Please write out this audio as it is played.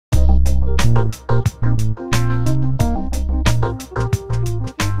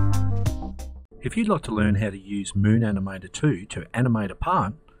If you'd like to learn how to use Moon Animator 2 to animate a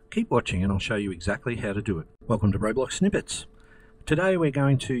part, keep watching and I'll show you exactly how to do it. Welcome to Roblox Snippets. Today we're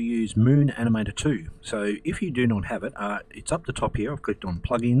going to use Moon Animator 2. So if you do not have it, it's up the top here. I've clicked on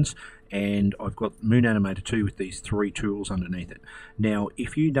plugins and I've got Moon Animator 2 with these three tools underneath it. Now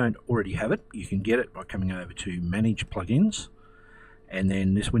if you don't already have it, you can get it by coming over to Manage Plugins, and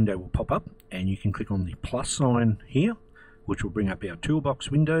then this window will pop up and you can click on the plus sign here, which will bring up our toolbox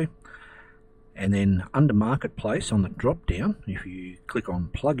window. And then under Marketplace on the drop down, if you click on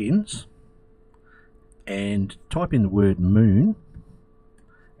Plugins and type in the word Moon,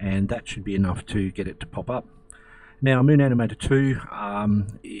 and that should be enough to get it to pop up. Now Moon Animator 2,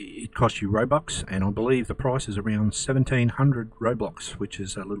 it costs you Robux, and I believe the price is around 1700 Roblox, which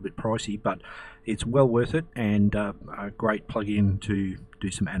is a little bit pricey, but it's well worth it and a great plug-in to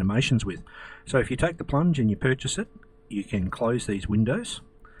do some animations with. So if you take the plunge and you purchase it, you can close these windows,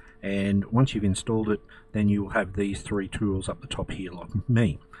 and once you've installed it, then you will have these three tools up the top here like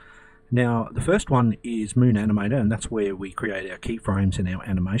me. Now the first one is Moon Animator, and that's where we create our keyframes and our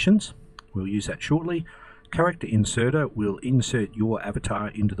animations. We'll use that shortly. Character Inserter will insert your avatar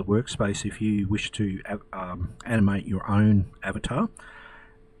into the workspace if you wish to animate your own avatar.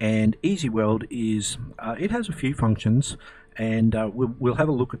 And Easy Weld is, it has a few functions, and we'll have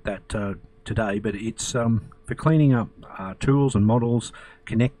a look at that today, but it's for cleaning up tools and models,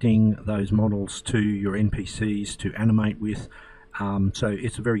 connecting those models to your NPCs to animate with, so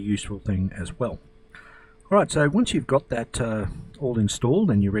it's a very useful thing as well. Alright, so once you've got that all installed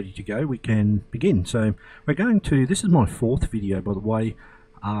and you're ready to go, we can begin. So we're going to, this is my fourth video by the way,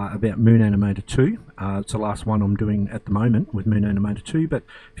 about Moon Animator 2. It's the last one I'm doing at the moment with Moon Animator 2, but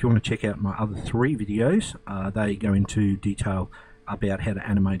if you want to check out my other three videos, they go into detail about how to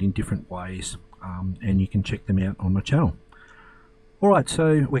animate in different ways, and you can check them out on my channel. Alright,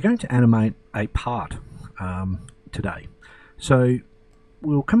 so we're going to animate a part today. So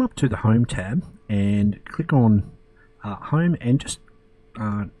we'll come up to the Home tab and click on Home, and just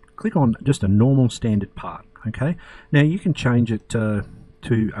click on just a normal standard part. Okay, now you can change it to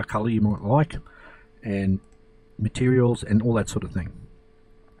a color you might like, and materials and all that sort of thing.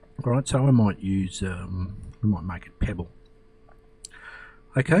 Alright, so I might use, we might make it pebble.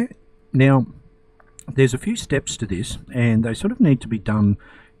 Okay, now there's a few steps to this, and they sort of need to be done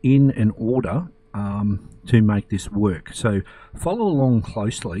in an order to make this work. So follow along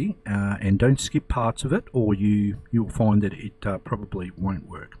closely and don't skip parts of it, or you'll find that it probably won't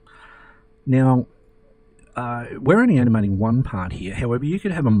work. Now we're only animating one part here. However, you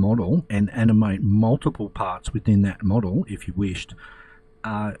could have a model and animate multiple parts within that model if you wished.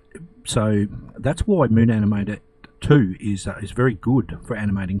 So that's why Moon Animator 2 is very good for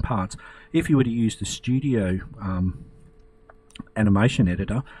animating parts. If you were to use the Studio animation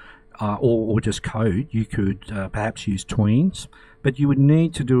editor or just code, you could perhaps use tweens, but you would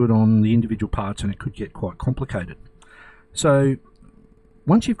need to do it on the individual parts and it could get quite complicated. So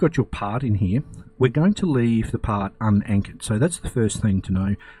once you've got your part in here, we're going to leave the part unanchored. So that's the first thing to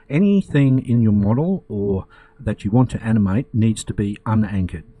know. Anything in your model or that you want to animate needs to be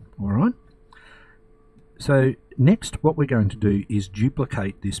unanchored. Alright? So next what we're going to do is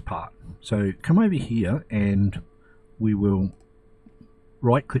duplicate this part. So come over here and we will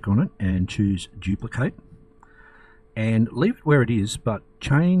right click on it and choose duplicate and leave it where it is, but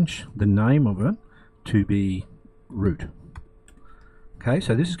change the name of it to be root. Okay,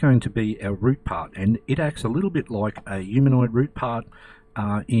 so this is going to be our root part, and it acts a little bit like a humanoid root part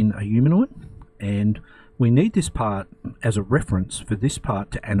in a humanoid, and we need this part as a reference for this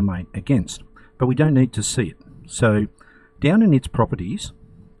part to animate against, but we don't need to see it. So down in its properties,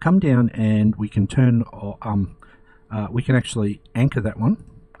 come down and we can turn, we can actually anchor that one,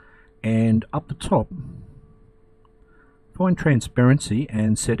 and up the top find transparency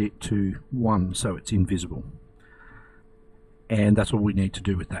and set it to 1 so it's invisible. And that's all we need to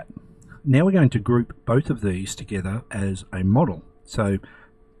do with that. Now we're going to group both of these together as a model. So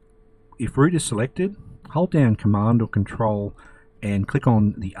if root is selected, hold down Command or Control and click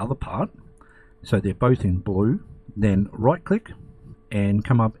on the other part so they're both in blue, then right click and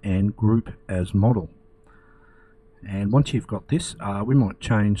come up and group as model. And once you've got this, we might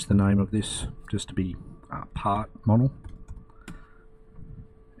change the name of this just to be part model,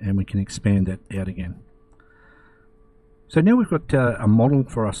 and we can expand that out again. So now we've got a model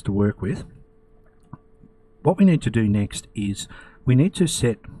for us to work with. What we need to do next is we need to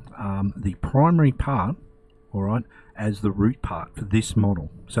set the primary part, all right, as the root part for this model.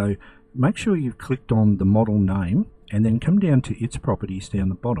 So make sure you've clicked on the model name and then come down to its properties down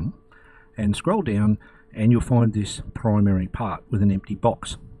the bottom and scroll down and you'll find this primary part with an empty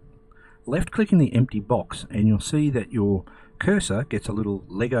box. Left click in the empty box and you'll see that your cursor gets a little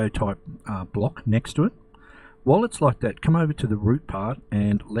Lego type block next to it. While it's like that, come over to the root part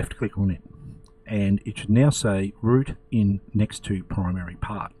and left click on it, and it should now say root in next to primary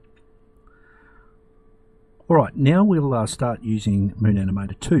part. Alright, now we'll start using Moon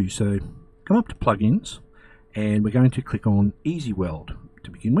Animator 2. So come up to plugins and we're going to click on Easy Weld to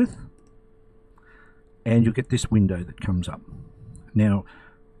begin with, and you'll get this window that comes up. Now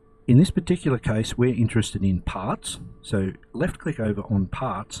in this particular case we're interested in parts, so left click over on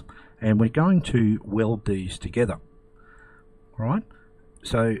parts and we're going to weld these together. Alright,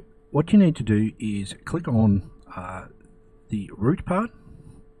 so what you need to do is click on the root part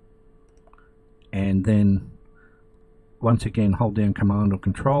and then once again hold down Command or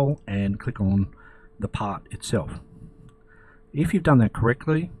Control and click on the part itself. If you've done that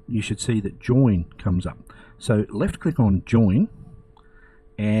correctly, you should see that join comes up. So left click on join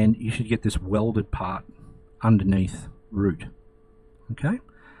and you should get this welded part underneath root. Okay,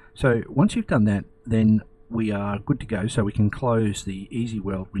 so once you've done that, then we are good to go, so we can close the Easy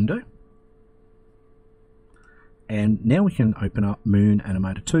Weld window. And now we can open up Moon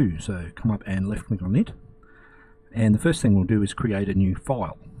Animator 2. So come up and left click on it. And the first thing we'll do is create a new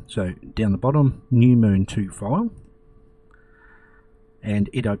file. So down the bottom, new Moon 2 file. And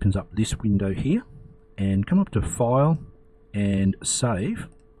it opens up this window here. And come up to File and Save.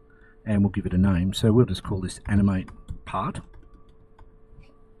 And we'll give it a name. So we'll just call this Animate Part.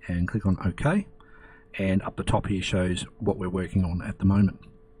 And click on OK. And up the top here shows what we're working on at the moment.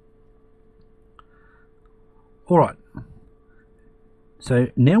 Alright, so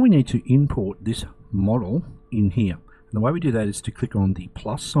now we need to import this model in here. And the way we do that is to click on the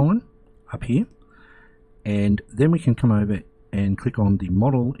plus sign up here, and then we can come over and click on the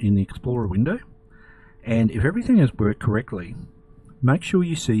model in the Explorer window. And if everything has worked correctly, make sure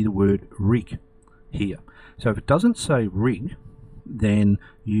you see the word rig here. So if it doesn't say rig, then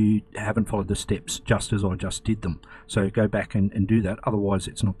you haven't followed the steps just as I just did them. So go back and do that, otherwise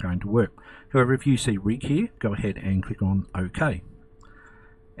it's not going to work. However, if you see rig here, go ahead and click on OK.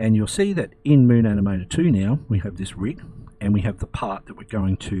 And you'll see that in Moon Animator 2 now, we have this rig and we have the part that we're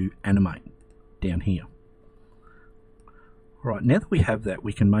going to animate down here. Alright, now that we have that,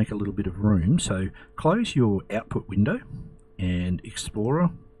 we can make a little bit of room. So close your output window and Explorer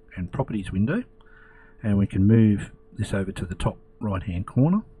and Properties window, and we can move this over to the top right hand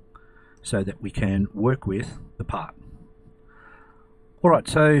corner so that we can work with the part. Alright,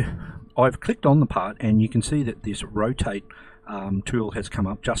 so I've clicked on the part and you can see that this rotate tool has come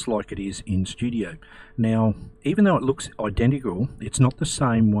up just like it is in Studio. Now, even though it looks identical, it's not the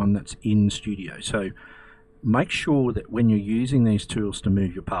same one that's in Studio. So make sure that when you're using these tools to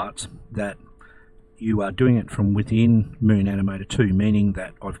move your parts, that you are doing it from within Moon Animator 2, meaning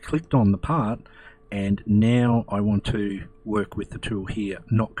that I've clicked on the part and now I want to work with the tool here,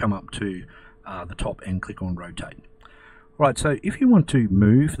 not come up to the top and click on rotate. Right, so if you want to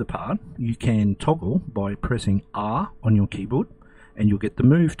move the part, you can toggle by pressing R on your keyboard and you'll get the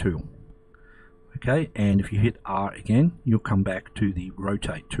move tool. Okay, and if you hit R again, you'll come back to the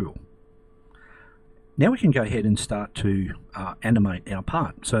rotate tool. Now we can go ahead and start to animate our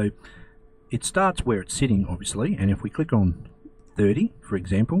part. So it starts where it's sitting, obviously, and if we click on 30, for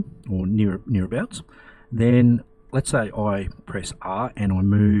example, or nearabouts, then let's say I press R and I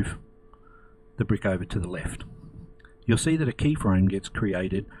move the brick over to the left. You'll see that a keyframe gets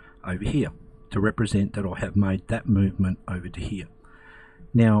created over here to represent that I have made that movement over to here.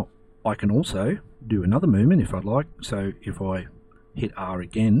 Now I can also do another movement if I'd like. So if I hit R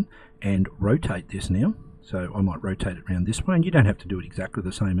again and rotate this now, so I might rotate it around this way, and you don't have to do it exactly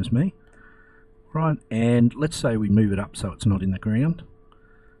the same as me. Right, and let's say we move it up so it's not in the ground,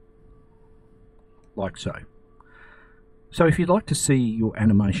 like so. So if you'd like to see your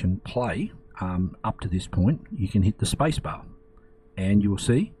animation play up to this point, you can hit the space bar and you will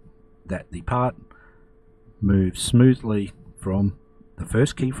see that the part moves smoothly from the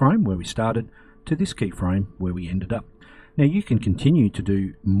first keyframe where we started to this keyframe where we ended up. Now you can continue to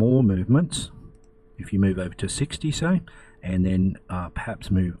do more movements if you move over to 60, say, and then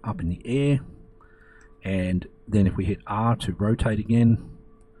perhaps move up in the air, and then if we hit R to rotate again,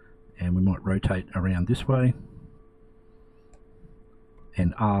 and we might rotate around this way,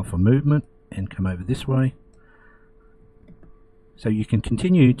 and R for movement and come over this way. So you can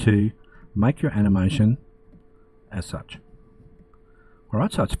continue to make your animation as such.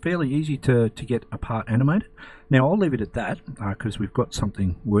 Alright, so it's fairly easy to get a part animated. Now I'll leave it at that because we've got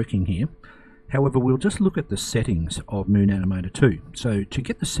something working here. However, we'll just look at the settings of Moon Animator 2. So to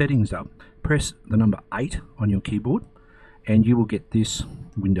get the settings up, press the number 8 on your keyboard and you will get this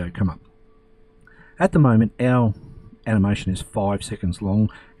window come up. At the moment, our animation is 5 seconds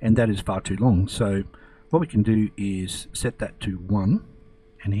long, and that is far too long. So what we can do is set that to 1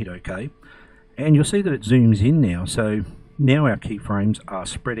 and hit OK. And you'll see that it zooms in now. So now our keyframes are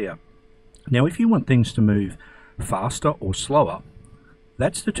spread out. Now if you want things to move faster or slower,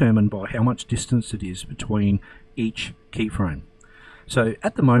 that's determined by how much distance it is between each keyframe. So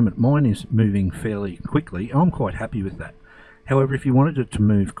at the moment mine is moving fairly quickly. I'm quite happy with that. However, if you wanted it to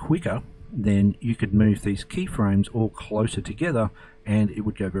move quicker, then you could move these keyframes all closer together and it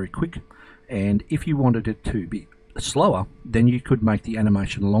would go very quick. And if you wanted it to be slower, then you could make the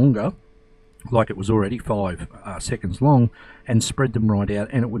animation longer, like it was already 5 seconds long, and spread them right out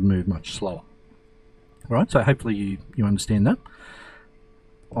and it would move much slower. Alright, so hopefully you understand that.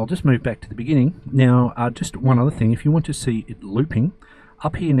 I'll just move back to the beginning. Now, just one other thing, if you want to see it looping,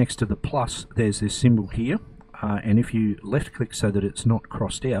 up here next to the plus, there's this symbol here, and if you left click so that it's not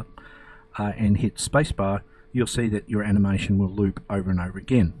crossed out, and hit spacebar, you'll see that your animation will loop over and over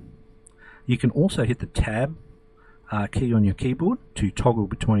again. You can also hit the tab key on your keyboard to toggle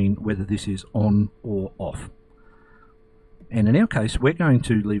between whether this is on or off. And in our case, we're going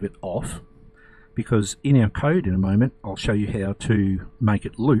to leave it off, because in our code in a moment I'll show you how to make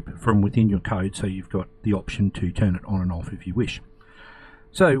it loop from within your code, so you've got the option to turn it on and off if you wish.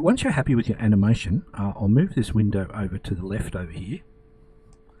 So once you're happy with your animation, I'll move this window over to the left over here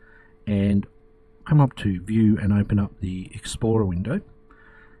and come up to view and open up the Explorer window.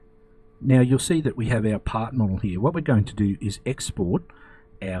 Now you'll see that we have our part model here. What we're going to do is export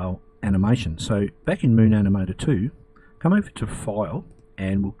our animation. So back in Moon Animator 2, come over to File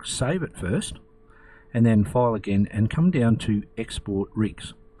and we'll save it first, and then File again and come down to Export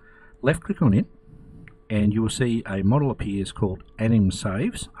Rigs. Left click on it and you will see a model appears called Anim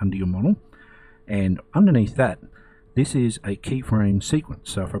Saves under your model, and underneath that this is a keyframe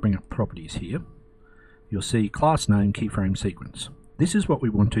sequence. So if I bring up properties here, you'll see class name keyframe sequence. This is what we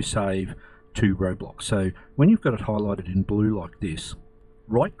want to save to Roblox. So when you've got it highlighted in blue like this,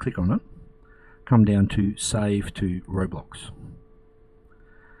 right click on it, come down to Save to Roblox.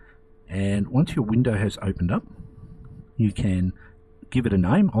 And once your window has opened up, you can give it a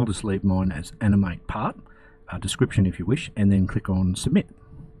name. I'll just leave mine as Animate Part, a description if you wish, and then click on Submit.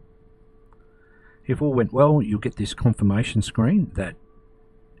 If all went well, you'll get this confirmation screen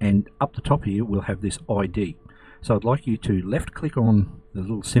and up the top here we'll have this ID. So I'd like you to left click on the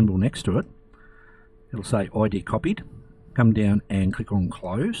little symbol next to it. It'll say ID copied. Come down and click on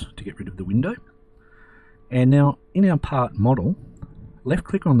Close to get rid of the window. And now in our part model, left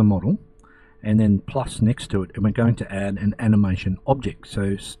click on the model and then plus next to it, and we're going to add an animation object.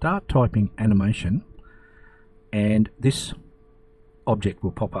 So start typing animation and this object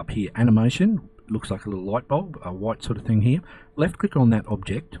will pop up here. Animation looks like a little light bulb, a white sort of thing here. Left click on that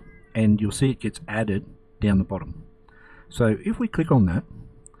object and you'll see it gets added down the bottom. So if we click on that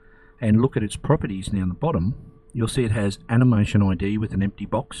and look at its properties down the bottom, you'll see it has animation ID with an empty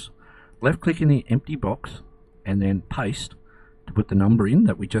box. Left click in the empty box and then paste to put the number in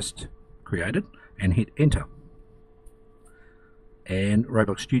that we just created and hit enter. And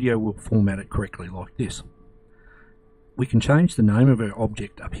Roblox Studio will format it correctly like this. We can change the name of our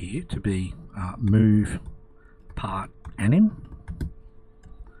object up here to be Move Part Anim,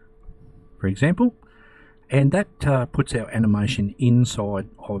 for example, and that puts our animation inside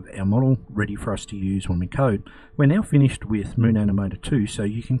of our model ready for us to use when we code. We're now finished with Moon Animator 2, so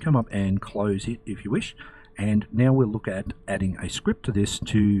you can come up and close it if you wish, and now we'll look at adding a script to this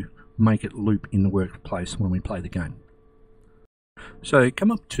to make it loop in the workplace when we play the game. So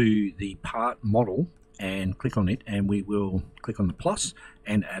come up to the part model and click on it, and we will click on the plus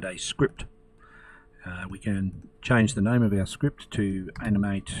and add a script. We can change the name of our script to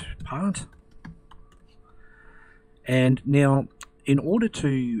Animate Part. And now in order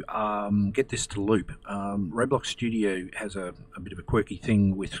to get this to loop, Roblox Studio has a bit of a quirky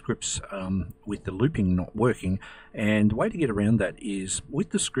thing with scripts with the looping not working, and the way to get around that is with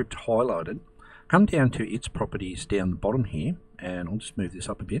the script highlighted, come down to its properties down the bottom here, and I'll just move this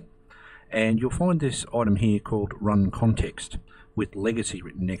up a bit, and you'll find this item here called Run Context with Legacy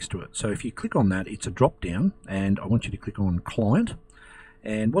written next to it. So if you click on that, it's a drop down, and I want you to click on Client,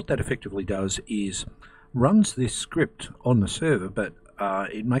 and what that effectively does is runs this script on the server, but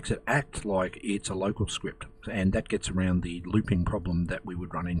it makes it act like it's a local script, and that gets around the looping problem that we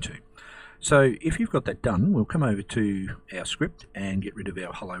would run into. So if you've got that done, we'll come over to our script and get rid of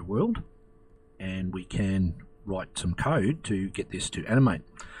our hello world, and we can write some code to get this to animate.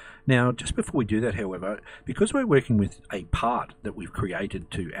 Now, just before we do that, however, because we're working with a part that we've created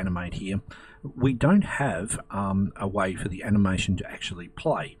to animate here, we don't have a way for the animation to actually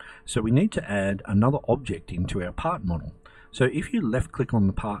play. So we need to add another object into our part model. So if you left click on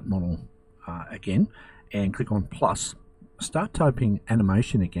the part model again and click on plus, start typing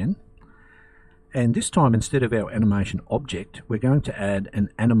animation again. And this time, instead of our animation object, we're going to add an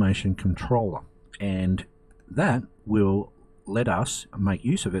animation controller. And that will let us make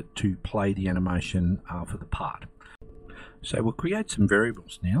use of it to play the animation for the part. So we'll create some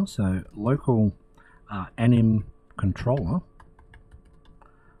variables now. So local anim controller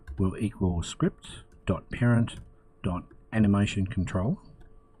will equal script.parent.animation controller,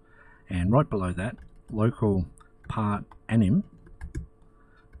 and right below that, local part anim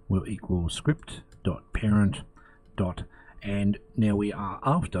will equal script.parent. And now we are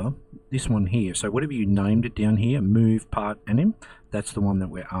after this one here. So whatever you named it down here, move part anim, that's the one that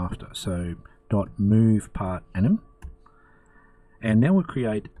we're after. So dot move part anim. And now we'll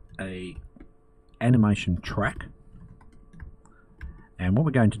create a animation track. And what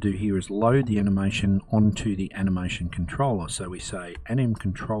we're going to do here is load the animation onto the animation controller. So we say anim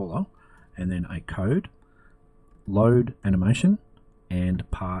controller and then a code, load animation and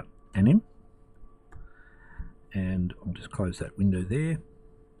part anim. And I'll just close that window there.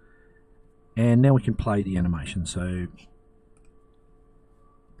 And now we can play the animation. So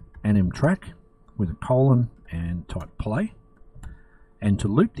anim track with a colon and type play. And to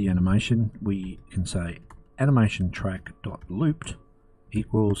loop the animation, we can say animation track.looped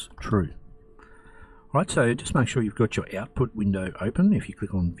equals true. Right, so just make sure you've got your output window open. If you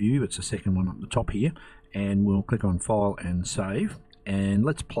click on view, it's the second one up the top here. And we'll click on file and save. And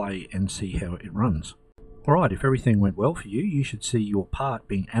let's play and see how it runs. Alright, if everything went well for you, you should see your part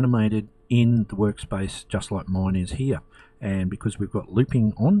being animated in the workspace just like mine is here. And because we've got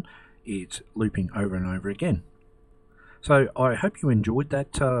looping on, it's looping over and over again. So I hope you enjoyed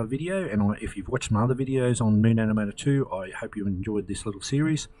that video, and if you've watched my other videos on Moon Animator 2, I hope you enjoyed this little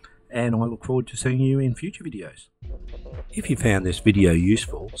series, and I look forward to seeing you in future videos. If you found this video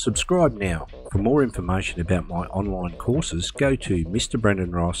useful, subscribe now. For more information about my online courses, go to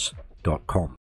mrbrendanross.com.